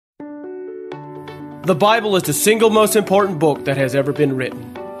The Bible is the single most important book that has ever been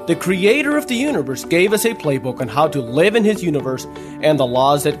written. The creator of the universe gave us a playbook on how to live in his universe and the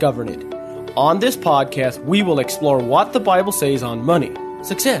laws that govern it. On this podcast, we will explore what the Bible says on money,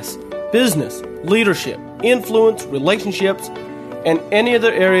 success, business, leadership, influence, relationships, and any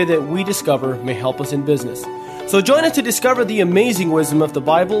other area that we discover may help us in business. So join us to discover the amazing wisdom of the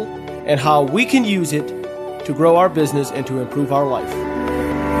Bible and how we can use it to grow our business and to improve our life.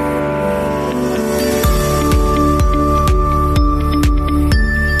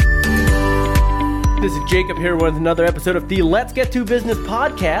 This is Jacob here with another episode of the Let's Get to Business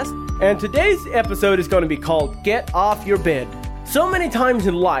podcast. And today's episode is going to be called Get Off Your Bed. So many times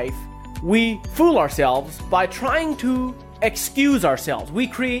in life, we fool ourselves by trying to excuse ourselves. We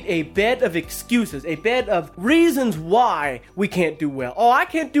create a bed of excuses, a bed of reasons why we can't do well. Oh, I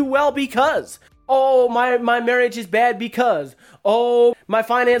can't do well because. Oh, my marriage is bad because. Oh, my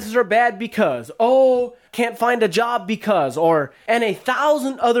finances are bad because. Oh, can't find a job because. And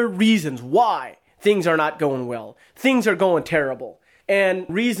 1,000 other reasons why things are not going well. Things are going terrible. And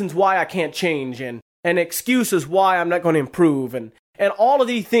reasons why I can't change. And excuses why I'm not going to improve. And all of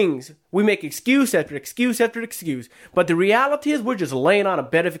these things, we make excuse after excuse after excuse. But the reality is we're just laying on a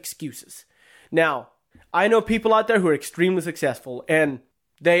bed of excuses. Now, I know people out there who are extremely successful. And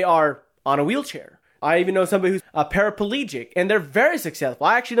they are on a wheelchair. I even know somebody who's a paraplegic. And they're very successful.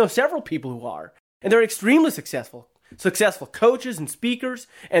 I actually know several people who are. And they're extremely successful. Successful coaches and speakers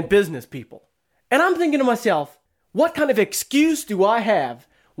and business people. And I'm thinking to myself, what kind of excuse do I have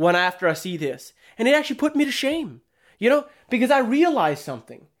after I see this? And it actually put me to shame, because I realized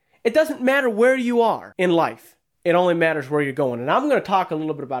something. It doesn't matter where you are in life. It only matters where you're going. And I'm going to talk a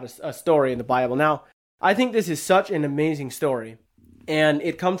little bit about a story in the Bible. Now, I think this is such an amazing story. And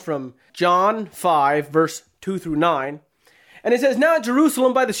it comes from John 5, verse 2 through 9. And it says, Now at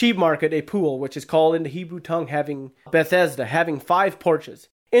Jerusalem by the sheep market, a pool, which is called in the Hebrew tongue Bethesda, having 5 porches.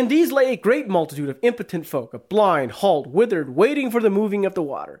 In these lay a great multitude of impotent folk, of blind, halt, withered, waiting for the moving of the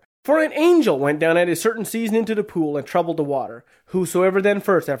water. For an angel went down at a certain season into the pool and troubled the water. Whosoever then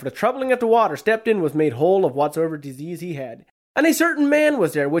first, after the troubling of the water, stepped in was made whole of whatsoever disease he had. And a certain man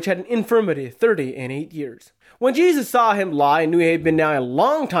was there which had an infirmity 38 years. When Jesus saw him lie, and knew he had been now a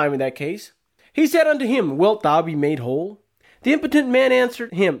long time in that case, he said unto him, Wilt thou be made whole? The impotent man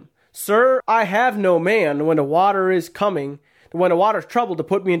answered him, Sir, I have no man when the water is troubled to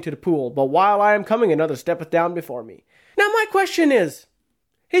put me into the pool, but while I am coming, another steppeth down before me. Now my question is,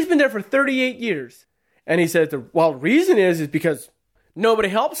 he's been there for 38 years. And he says, the reason is because nobody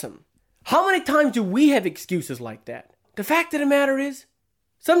helps him. How many times do we have excuses like that? The fact of the matter is,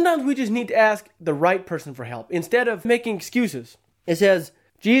 sometimes we just need to ask the right person for help instead of making excuses. It says,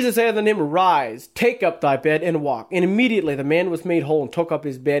 Jesus saith unto him, Rise, take up thy bed and walk. And immediately the man was made whole and took up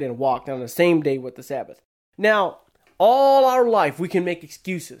his bed and walked on the same day with the Sabbath. Now, all our life we can make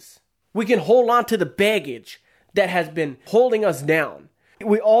excuses. We can hold on to the baggage that has been holding us down.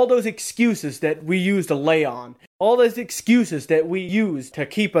 All those excuses that we use to lay on. All those excuses that we use to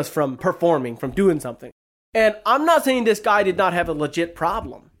keep us from performing, from doing something. And I'm not saying this guy did not have a legit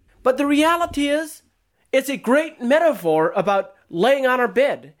problem. But the reality is, it's a great metaphor about laying on our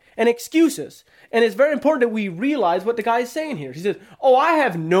bed and excuses. And it's very important that we realize what the guy is saying here. He says, I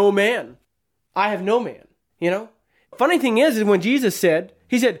have no man. I have no man. Funny thing is when Jesus said,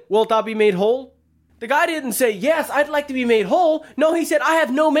 he said, Wilt thou be made whole? The guy didn't say, yes, I'd like to be made whole. No, he said, I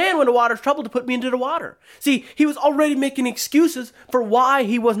have no man when the water is troubled to put me into the water. See, he was already making excuses for why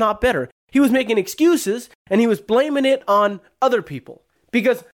he was not better. He was making excuses and he was blaming it on other people.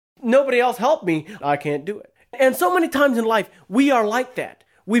 Because nobody else helped me, I can't do it. And so many times in life, we are like that.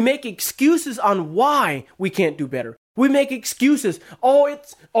 We make excuses on why we can't do better. We make excuses,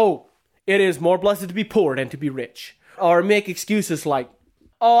 it is more blessed to be poor than to be rich. Or make excuses like,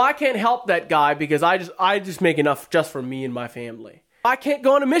 I can't help that guy because I just make enough just for me and my family. I can't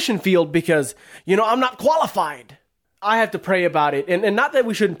go on a mission field because, I'm not qualified. I have to pray about it. And not that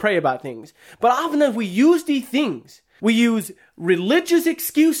we shouldn't pray about things, but often we use these things. We use religious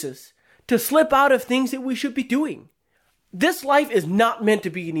excuses to slip out of things that we should be doing. This life is not meant to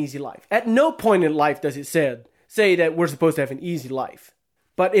be an easy life. At no point in life does it say that we're supposed to have an easy life.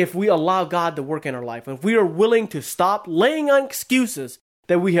 But if we allow God to work in our life, if we are willing to stop laying on excuses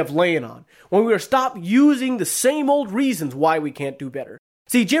that we have laying on, when we are stop using the same old reasons why we can't do better.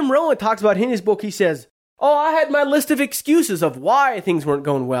 See, Jim Rohn talks about in his book, he says, I had my list of excuses of why things weren't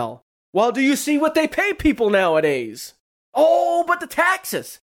going well. Well, do you see what they pay people nowadays? But the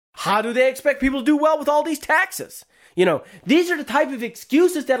taxes. How do they expect people to do well with all these taxes? These are the type of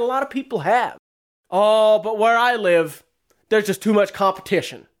excuses that a lot of people have. But where I live, there's just too much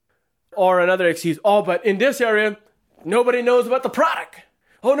competition. Or another excuse, oh, but in this area, nobody knows about the product.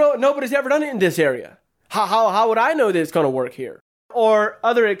 Oh, no, nobody's ever done it in this area. How would I know that it's going to work here? Or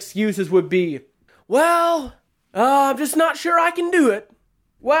other excuses would be, well, I'm just not sure I can do it.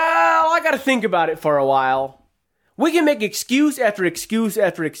 Well, I got to think about it for a while. We can make excuse after excuse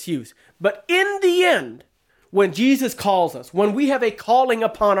after excuse. But in the end, when Jesus calls us, when we have a calling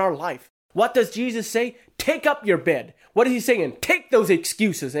upon our life, what does Jesus say? Take up your bed. What is he saying? Take those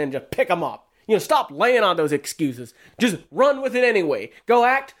excuses and just pick them up. Stop laying on those excuses. Just run with it anyway. Go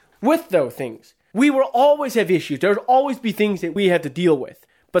act with those things. We will always have issues. There'll always be things that we have to deal with.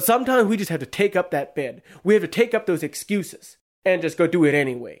 But sometimes we just have to take up that bed. We have to take up those excuses and just go do it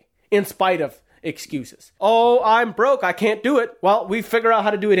anyway, in spite of excuses. Oh, I'm broke. I can't do it. Well, we figure out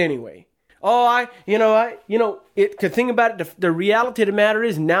how to do it anyway. Oh, the thing about it, the reality of the matter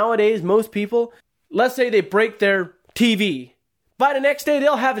is nowadays, most people, let's say they break their TV. By the next day,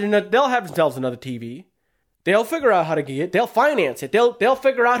 they'll have themselves another TV. They'll figure out how to get it. They'll finance it. They'll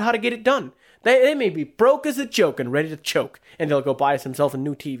figure out how to get it done. They may be broke as a joke and ready to choke, and they'll go buy themselves a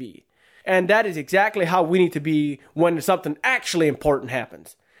new TV. And that is exactly how we need to be when something actually important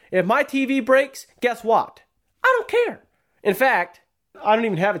happens. If my TV breaks, guess what? I don't care. In fact, I don't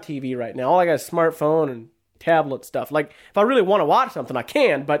even have a TV right now. All I got is a smartphone and tablet stuff. Like, if I really want to watch something, I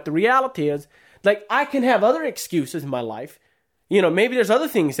can. But the reality is, I can have other excuses in my life. Maybe there's other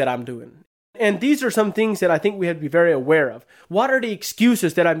things that I'm doing. And these are some things that I think we have to be very aware of. What are the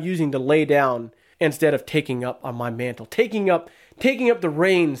excuses that I'm using to lay down instead of taking up on my mantle, taking up the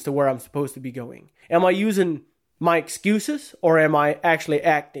reins to where I'm supposed to be going? Am I using my excuses or am I actually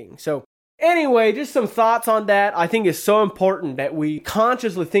acting? So anyway, just some thoughts on that. I think it's so important that we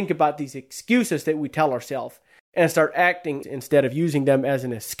consciously think about these excuses that we tell ourselves and start acting instead of using them as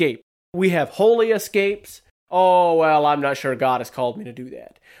an escape. We have holy escapes. Oh, well, I'm not sure God has called me to do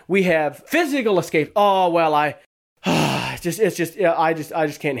that. We have physical escapes. Oh, well, I just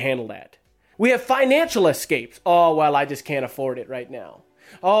can't handle that. We have financial escapes. Oh, well, I just can't afford it right now.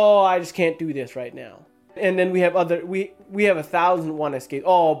 Oh, I just can't do this right now. And then we have 1,001 escapes.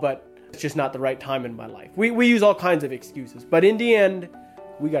 Oh, but it's just not the right time in my life. We use all kinds of excuses. But in the end,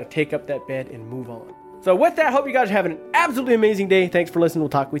 we got to take up that bed and move on. So with that, hope you guys are having an absolutely amazing day. Thanks for listening. We'll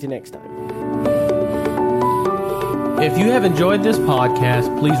talk with you next time. If you have enjoyed this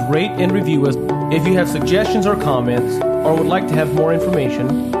podcast, please rate and review us. If you have suggestions or comments, or would like to have more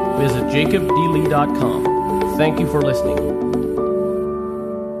information, visit jacobdlee.com. Thank you for listening.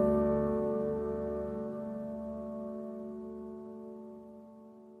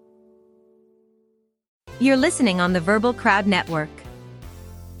 You're listening on the Verbal Crowd Network.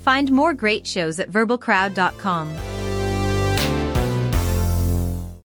 Find more great shows at verbalcrowd.com.